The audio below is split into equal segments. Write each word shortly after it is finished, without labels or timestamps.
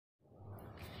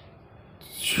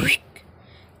Dun,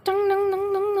 dun, dun,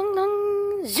 dun, dun,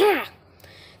 dun. Zah!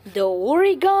 The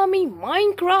Origami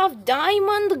Minecraft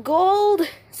Diamond Gold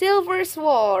Silver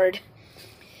Sword.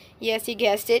 Yes, you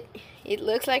guessed it. It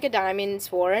looks like a diamond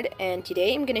sword, and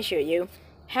today I'm gonna show you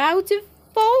how to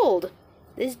fold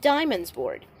this diamond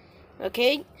sword.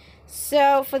 Okay,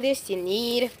 so for this you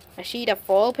need a sheet of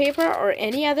foil paper or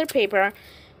any other paper,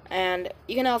 and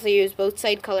you can also use both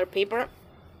side color paper.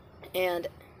 And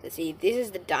let's see, this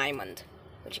is the diamond,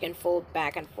 which you can fold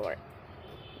back and forth.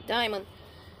 Diamond.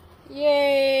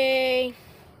 Yay!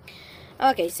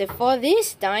 Okay, so for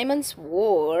this diamond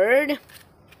sword,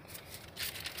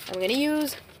 I'm gonna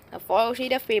use a foil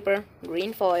sheet of paper,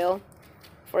 green foil,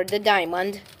 for the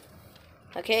diamond.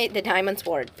 Okay, the diamond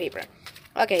sword paper.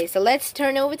 Okay, so let's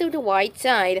turn over to the white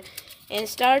side and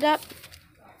start up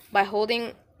by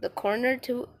holding the corner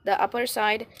to the upper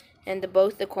side and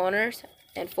both the corners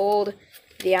and fold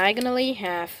diagonally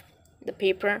half the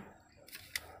paper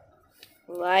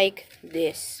like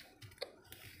this.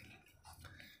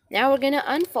 Now we're gonna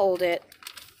unfold it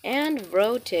and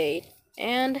rotate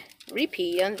and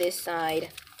repeat on this side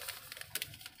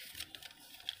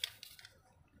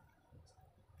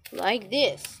like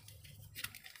this.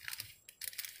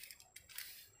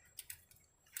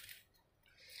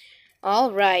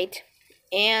 Alright,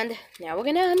 and now we're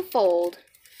gonna unfold,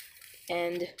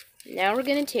 and now we're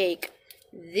gonna take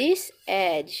this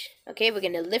edge. Okay, we're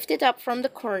gonna lift it up from the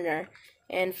corner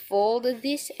and fold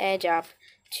this edge up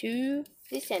to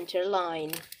the center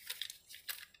line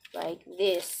like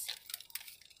this.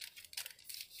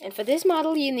 And for this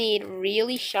model you need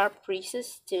really sharp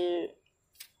creases to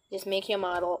just make your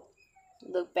model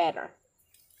look better.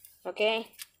 Okay,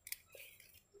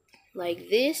 like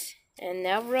this, and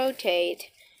now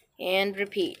rotate and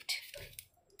repeat.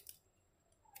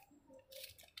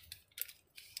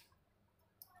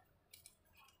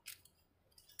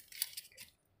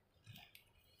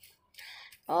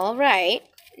 Alright,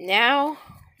 now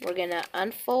we're gonna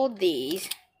unfold these,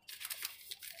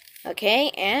 okay,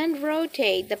 and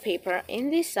rotate the paper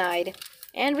in this side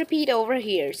and repeat over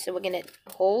here. So we're gonna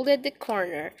hold at the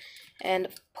corner and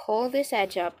pull this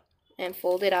edge up and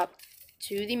fold it up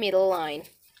to the middle line.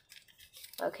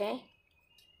 Okay,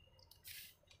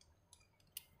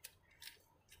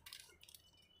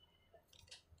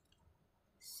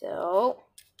 so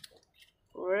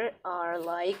we are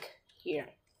like here,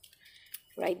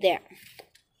 right there.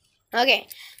 Okay,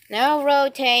 now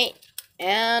rotate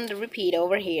and repeat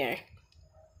over here.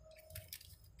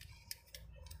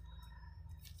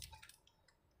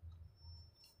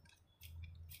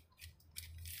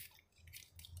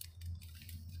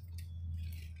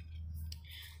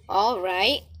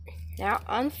 Alright, now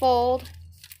unfold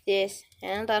this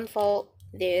and unfold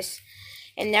this,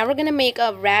 and now we're gonna make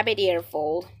a rabbit ear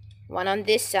fold, one on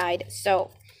this side.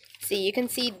 So see, you can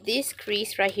see this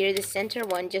crease right here, the center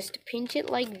one, just pinch it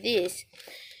like this.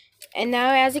 And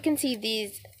now as you can see,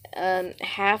 these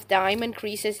half diamond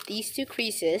creases, these two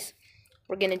creases,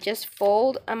 we're gonna just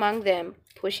fold among them,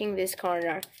 pushing this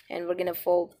corner, and we're gonna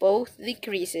fold both the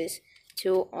creases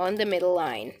to on the middle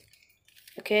line.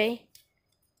 Okay,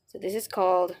 so this is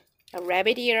called a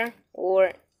rabbit ear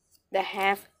or the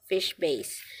half fish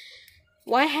base.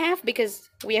 Why half? Because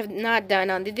we have not done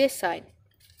on this side.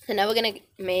 So now we're gonna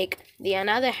make the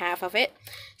another half of it.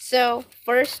 So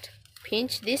first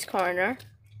pinch this corner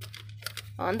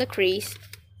on the crease,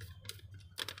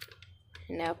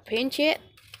 now pinch it,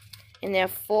 and now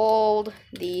fold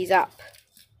these up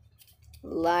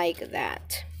like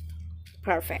that.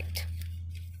 Perfect.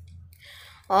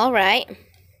 Alright,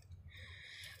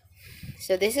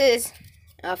 so this is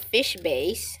a fish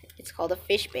base. It's called a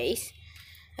fish base.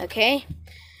 Okay,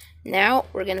 now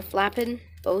we're gonna flap in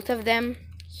both of them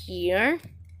here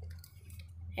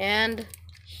and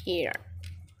here.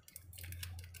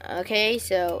 Okay,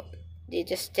 so they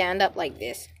just stand up like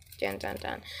this. Dun, dun,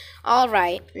 dun.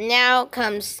 Alright, now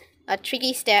comes a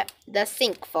tricky step, the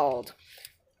sink fold.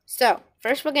 So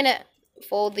first we're gonna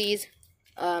fold these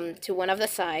to one of the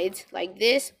sides like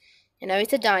this, and now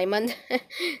it's a diamond.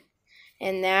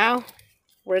 And now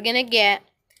we're gonna get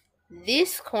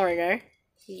this corner,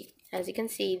 as you can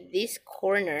see, this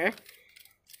corner,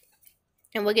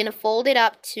 and we're gonna fold it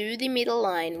up to the middle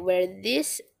line where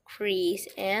this crease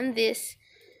and this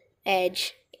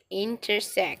edge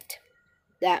intersect.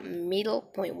 That middle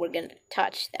point, we're gonna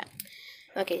touch that.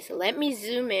 Okay, so let me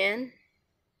zoom in,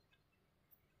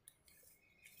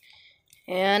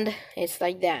 and it's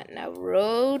like that. Now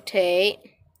rotate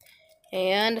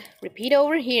and repeat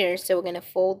over here. So we're gonna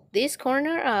fold this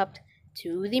corner up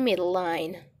to the middle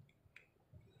line.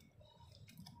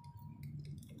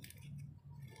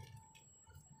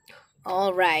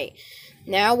 Alright,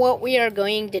 now what we are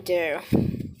going to do,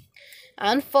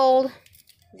 unfold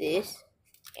this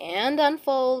and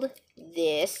unfold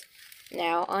this.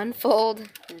 Now unfold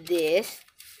this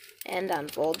and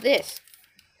unfold this.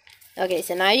 Okay,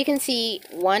 so now you can see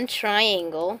one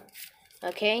triangle.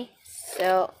 Okay,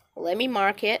 so let me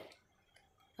mark it.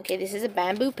 Okay, this is a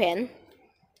bamboo pen.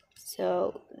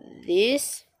 So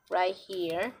this right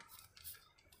here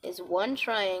is one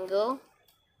triangle.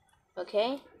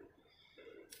 Okay,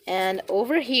 and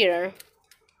over here,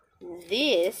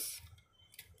 this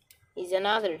is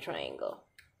another triangle.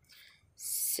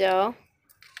 So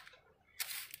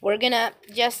we're gonna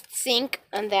just sync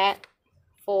on that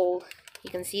fold.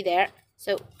 You can see there.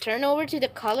 So turn over to the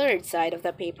colored side of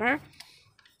the paper,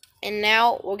 and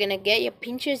now we're gonna get your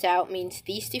pinchers out. Means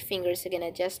these two fingers are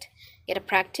gonna just get a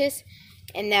practice.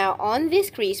 And now on this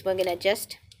crease, we're gonna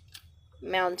just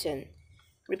mountain.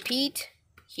 Repeat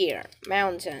here,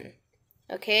 mountain.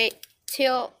 Okay,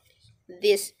 till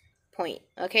this point.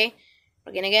 Okay,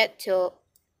 we're gonna get till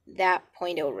that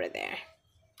point over there.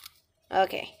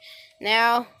 Okay,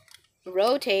 now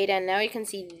rotate, and now you can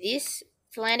see this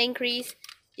slanting crease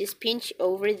is pinch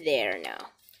over there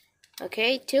now.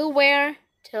 Okay, till where?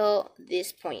 Till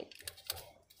this point.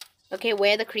 Okay,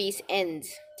 where the crease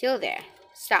ends. Till there.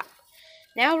 Stop.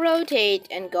 Now rotate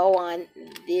and go on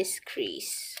this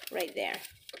crease right there.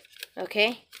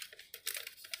 Okay,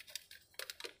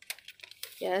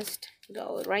 just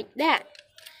go right that.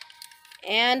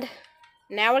 And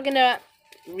now we're gonna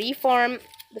reform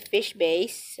the fish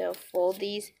base. So fold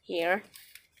these here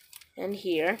and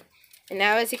here. And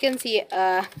now as you can see,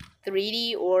 a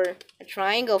 3D or a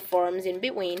triangle forms in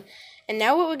between. And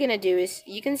now what we're gonna do is,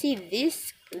 you can see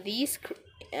these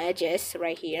edges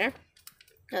right here.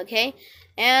 Okay,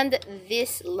 and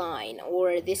this line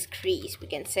or this crease, we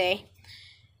can say.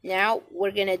 Now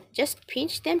we're gonna just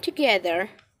pinch them together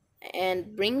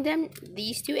and bring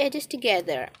these two edges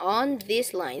together on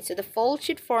this line. So the fold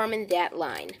should form in that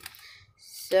line.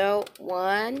 So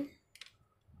 1,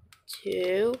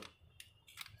 2,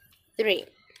 3,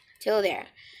 till there.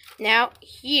 Now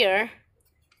here,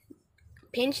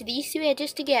 pinch these two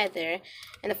edges together,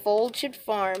 and the fold should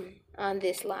form on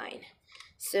this line.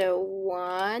 So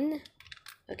 1,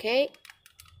 okay,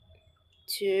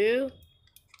 2,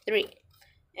 3.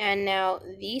 And now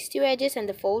these two edges and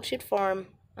the fold should form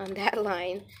on that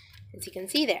line, as you can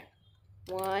see there.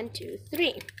 1, 2,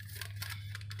 3.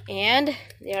 And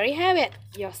there you have it.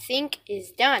 Your sync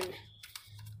is done.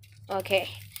 Okay,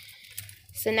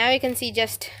 so now you can see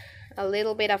just a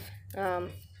little bit of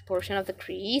portion of the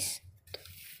crease.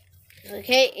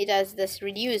 Okay, it has this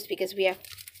reduced because we have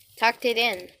tucked it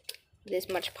in this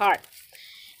much part.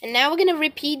 And now we're gonna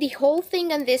repeat the whole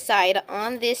thing on this side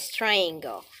on this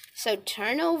triangle. So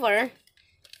turn over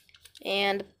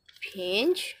and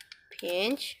pinch,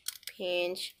 pinch,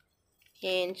 pinch,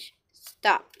 pinch,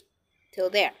 stop till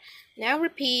there. Now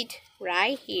repeat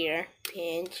right here,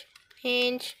 pinch,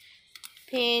 pinch,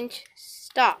 pinch,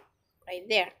 stop right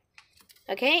there.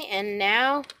 Okay, and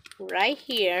now right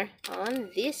here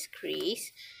on this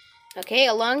crease, okay,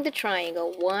 along the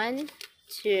triangle, 1,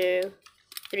 2,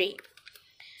 3.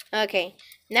 Okay,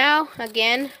 now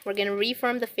again we're gonna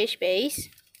reform the fish base.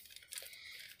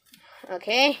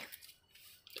 Okay,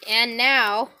 and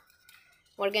now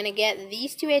we're gonna get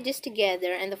these two edges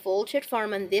together, and the fold should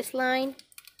form on this line.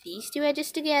 These two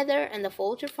edges together, and the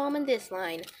fold should form on this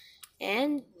line.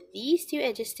 And these two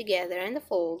edges together, and the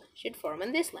fold should form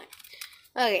on this line.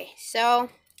 Okay, so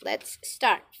let's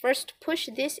start. First, push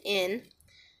this in.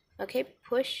 Okay,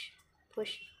 push,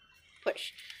 push,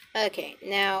 push. Okay,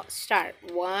 now start.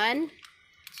 1,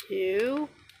 2,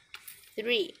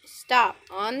 3. Stop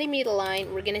on the middle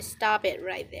line. We're gonna stop it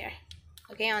right there.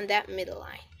 Okay, on that middle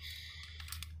line.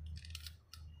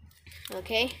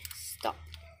 Okay, stop.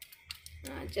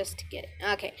 Just to get it.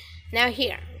 Okay, now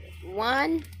here.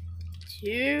 1,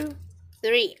 2,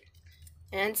 3.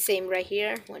 And same right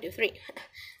here. 1, 2, 3.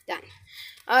 Done.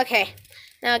 Okay,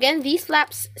 now again, these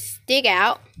flaps stick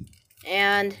out.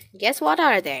 And guess what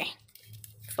are they?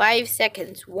 5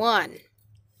 seconds. 1,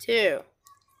 2,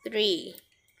 3,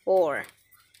 4,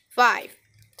 5.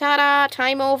 Ta-da!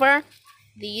 Time over.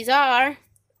 These are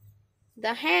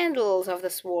the handles of the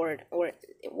sword, or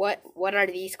what are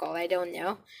these called? I don't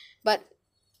know. But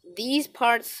these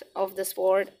parts of the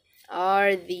sword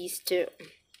are these two.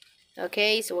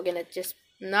 Okay, so we're gonna just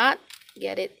not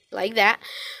get it like that.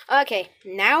 Okay,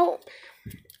 now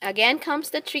again comes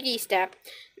the tricky step.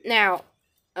 Now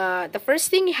the first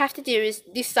thing you have to do is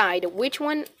decide which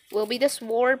one will be the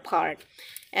sword part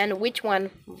and which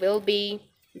one will be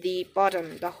the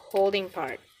bottom, the holding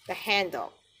part, the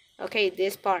handle. Okay,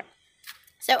 this part.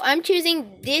 So I'm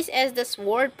choosing this as the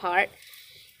sword part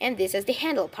and this as the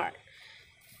handle part.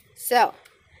 So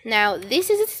now this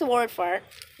is the sword part.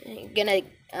 I'm gonna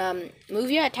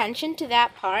move your attention to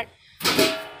that part.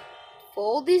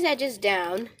 Fold these edges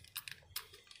down.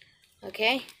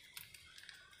 Okay.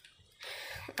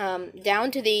 Down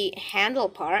to the handle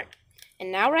part.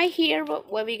 And now right here,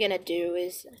 what we're gonna do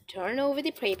is turn over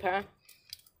the paper.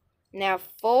 Now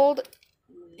fold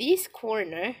this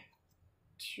corner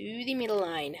to the middle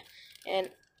line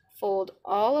and fold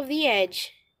all of the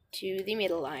edge to the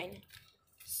middle line.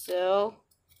 So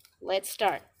let's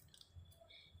start.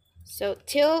 So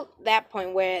till that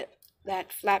point where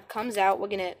that flap comes out, we're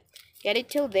gonna get it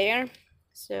till there.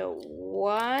 So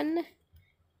one,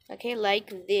 okay,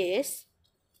 like this,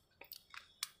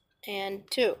 and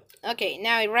two. Okay,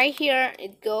 now right here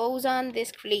it goes on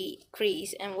this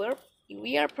crease, and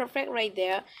we are perfect right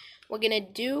there. We're gonna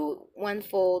do one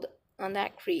fold on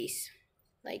that crease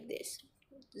like this.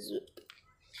 Zoop.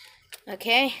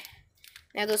 Okay,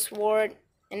 now the sword,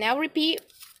 and now repeat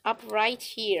up right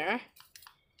here.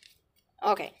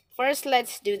 Okay, first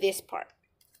let's do this part.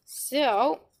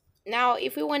 So now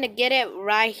if we want to get it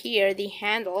right here, the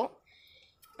handle,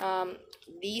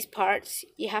 these parts,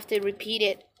 you have to repeat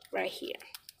it right here.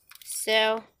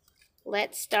 So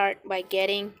let's start by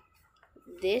getting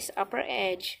this upper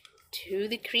edge to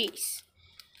the crease.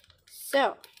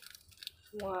 So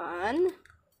one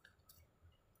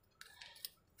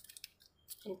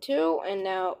and two, and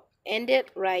now end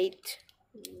it right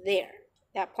there,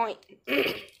 that point.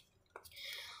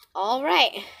 All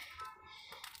right,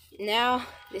 now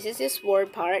this is the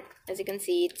sword part. As you can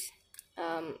see, it's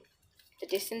the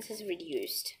distance is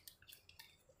reduced.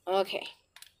 Okay,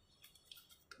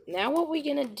 now what we're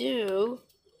gonna do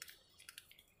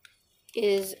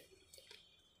is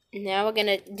now we're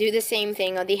gonna do the same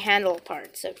thing on the handle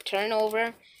part. So turn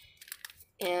over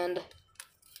and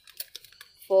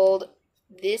fold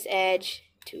this edge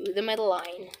to the middle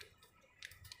line.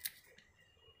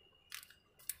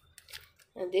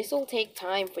 And this will take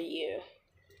time for you,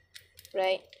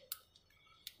 right?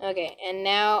 Okay, and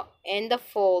now end the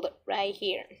fold right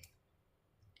here.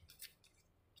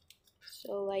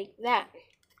 So like that.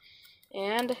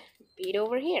 And beat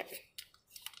over here.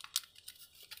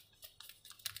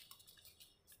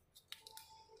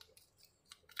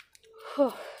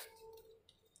 Whew.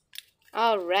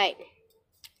 All right.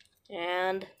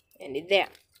 And end it there.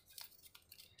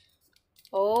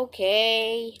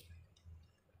 Okay.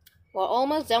 We're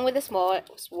almost done with the small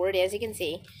sword, as you can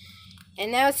see.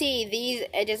 And now see, these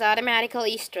edges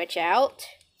automatically stretch out.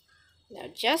 Now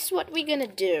just what we're gonna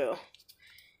do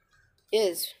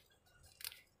is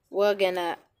we're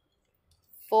gonna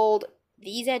fold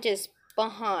these edges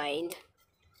behind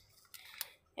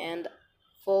and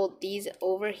fold these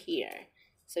over here.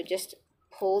 So just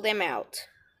pull them out.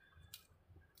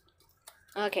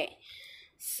 Okay,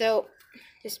 so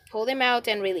just pull them out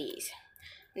and release.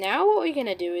 Now what we're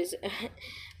gonna do is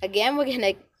again we're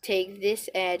gonna take this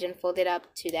edge and fold it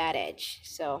up to that edge.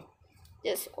 So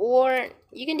just, or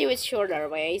you can do it shorter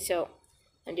way. So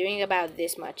I'm doing about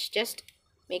this much. Just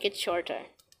make it shorter.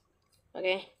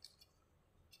 Okay.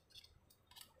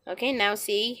 Okay, now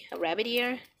see a rabbit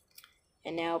ear,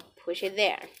 and now push it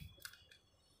there.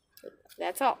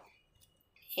 That's all.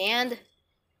 And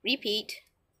repeat.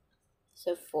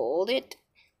 So fold it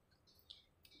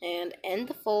and end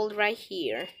the fold right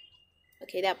here.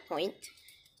 Okay, that point.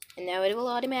 And now it will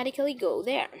automatically go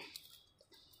there.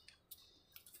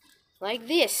 Like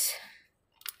this.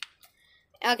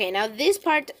 Okay, now this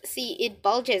part, see, it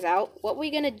bulges out. What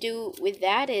we're gonna do with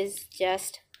that is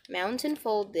just mount and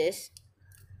fold this.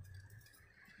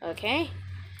 Okay.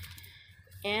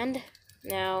 And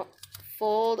now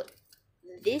fold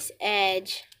this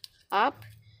edge up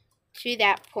to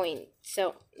that point.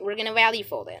 So we're gonna value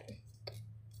fold it.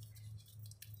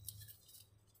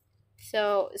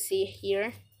 So see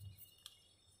here.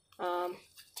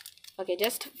 Okay,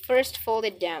 just first fold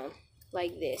it down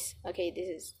like this. Okay, this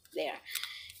is there.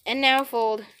 And now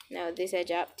fold now this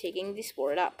edge up, taking this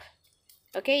sword up.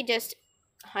 Okay, just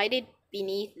hide it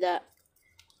beneath the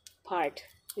part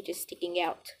which is sticking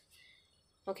out.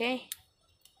 Okay,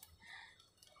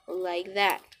 like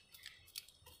that.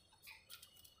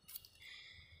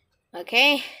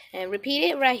 Okay, and repeat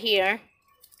it right here.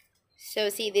 So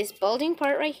see this bulging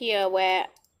part right here where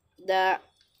the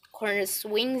corner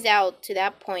swings out to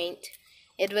that point,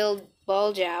 it will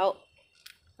bulge out.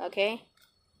 Okay,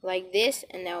 like this.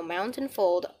 And now mount and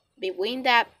fold between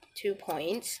that 2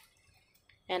 points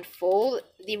and fold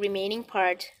the remaining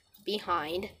part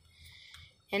behind.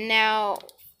 And now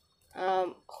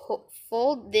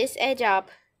fold this edge up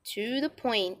to the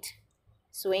point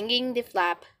swinging the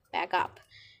flap back up.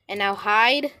 And now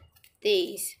hide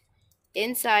these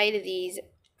inside these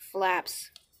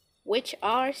flaps, which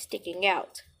are sticking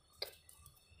out.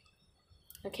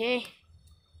 Okay,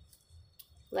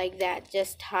 like that.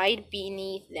 Just hide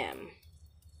beneath them.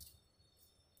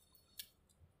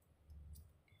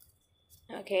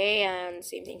 Okay, and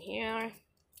same thing here.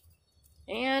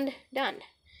 And done.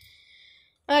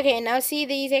 Okay, now see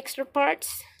these extra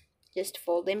parts? Just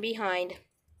fold them behind.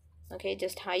 Okay,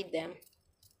 just hide them.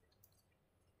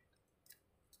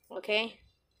 Okay.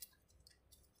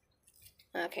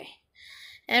 Okay.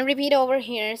 And repeat over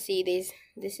here. See these?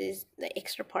 This is the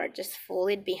extra part. Just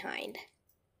fold it behind.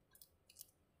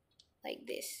 Like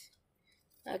this.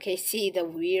 Okay, see the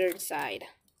weird side.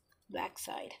 Back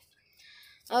side.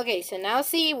 Okay, so now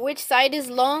see which side is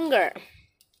longer.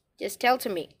 Just tell to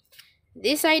me.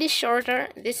 This side is shorter,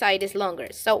 this side is longer.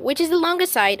 So which is the longer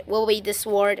side will be the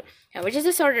sword, and which is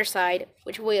the shorter side,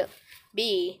 which will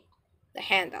be the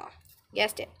handle.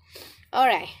 Guessed it.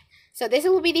 Alright, so this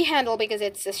will be the handle because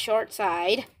it's the short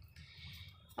side.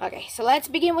 Okay, so let's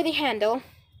begin with the handle.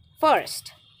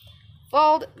 First,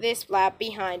 fold this flap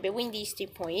behind between these 2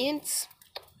 points.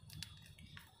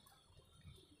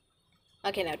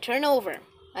 Okay, now turn over.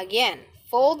 Again,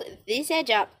 fold this edge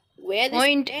up where this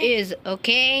point is,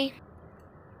 okay?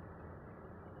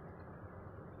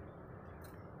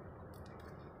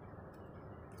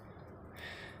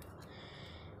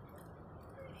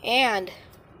 And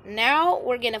now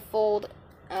we're gonna fold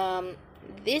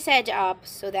this edge up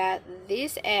so that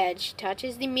this edge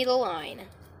touches the middle line.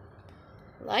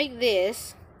 Like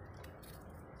this.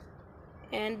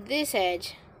 And this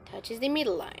edge touches the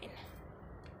middle line.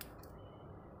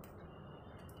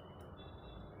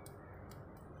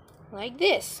 Like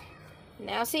this.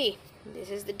 Now see, this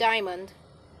is the diamond.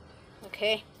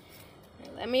 Okay,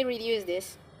 let me reduce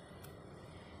this.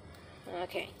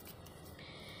 Okay,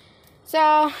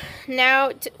 so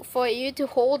now for you to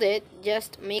hold it,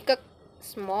 just make a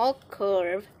small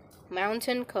curve,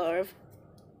 mountain curve,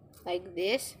 like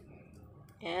this,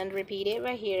 and repeat it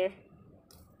right here.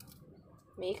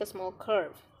 Make a small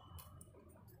curve,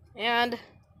 and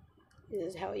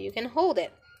this is how you can hold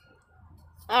it.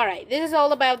 Alright, this is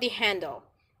all about the handle.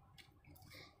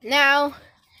 Now,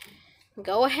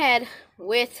 go ahead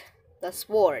with the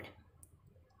sword.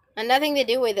 And nothing to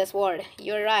do with the sword.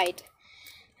 You're right.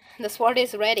 The sword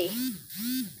is ready.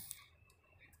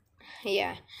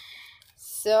 Yeah.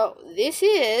 So, this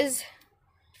is...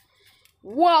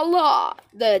 voila!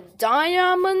 The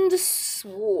diamond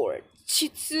sword.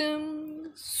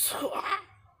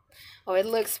 Oh, it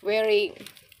looks very...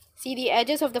 See, the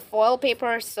edges of the foil paper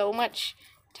are so much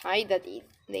tight that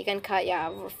they can cut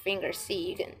your fingers.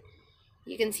 See,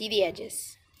 you can see the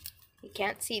edges. You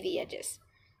can't see the edges.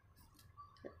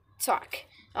 Talk.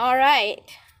 All right.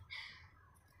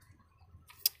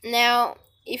 Now,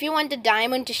 if you want the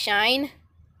diamond to shine,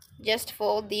 just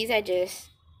fold these edges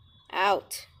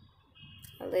out,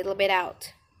 a little bit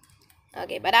out.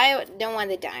 Okay, but I don't want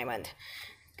the diamond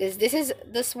because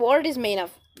the sword is made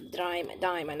of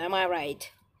diamond. Am I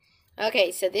right?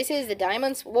 Okay, so this is the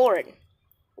diamond sword,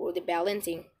 or the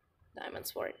balancing diamond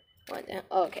sword.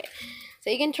 Okay, so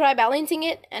you can try balancing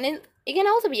it, and it can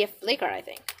also be a flicker, I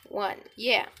think.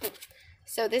 Yeah.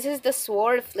 So this is the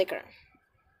sword flicker.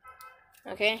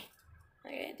 Okay,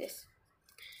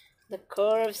 the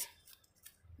curves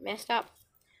messed up.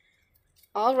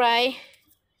 All right.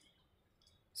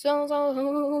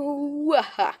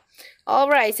 All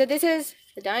right. So this is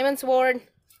the diamond sword,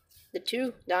 the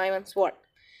 2 diamond sword.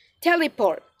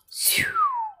 Teleport.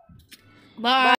 Bye.